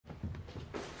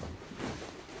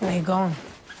Where you going?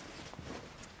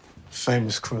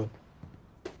 Famous crew.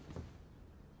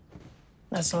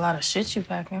 That's a lot of shit you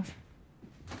packing.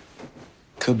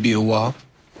 Could be a while.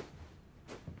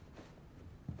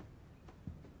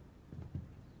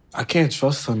 I can't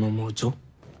trust her no more, Joe.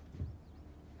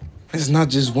 It's not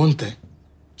just one thing.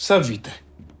 It's everything.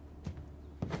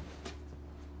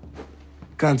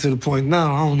 Gotten to the point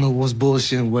now, I don't know what's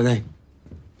bullshit and what ain't.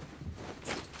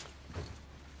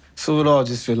 So it all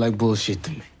just feel like bullshit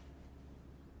to me.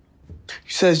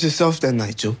 You said it yourself that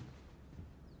night, Joe.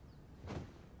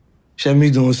 She had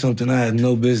me doing something I had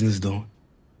no business doing.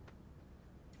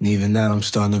 And even now, I'm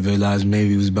starting to realize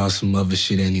maybe it was about some other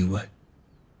shit anyway.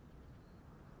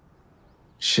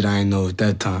 Shit I ain't know at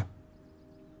that time.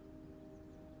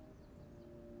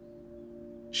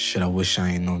 Shit I wish I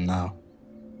ain't know now.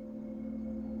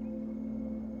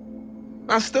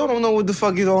 I still don't know what the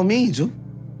fuck it all means, Joe.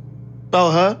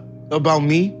 About her, about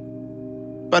me,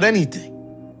 about anything.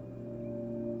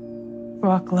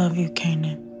 Rock love you,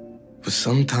 Kanan. But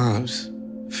sometimes,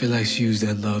 I feel like she used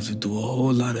that love to do a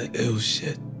whole lot of ill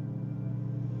shit.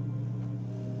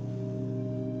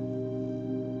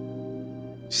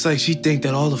 It's like she think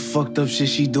that all the fucked up shit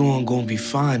she doing gonna be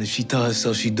fine if she tell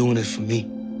herself she doing it for me.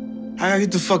 I gotta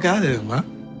get the fuck out of here,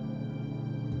 man.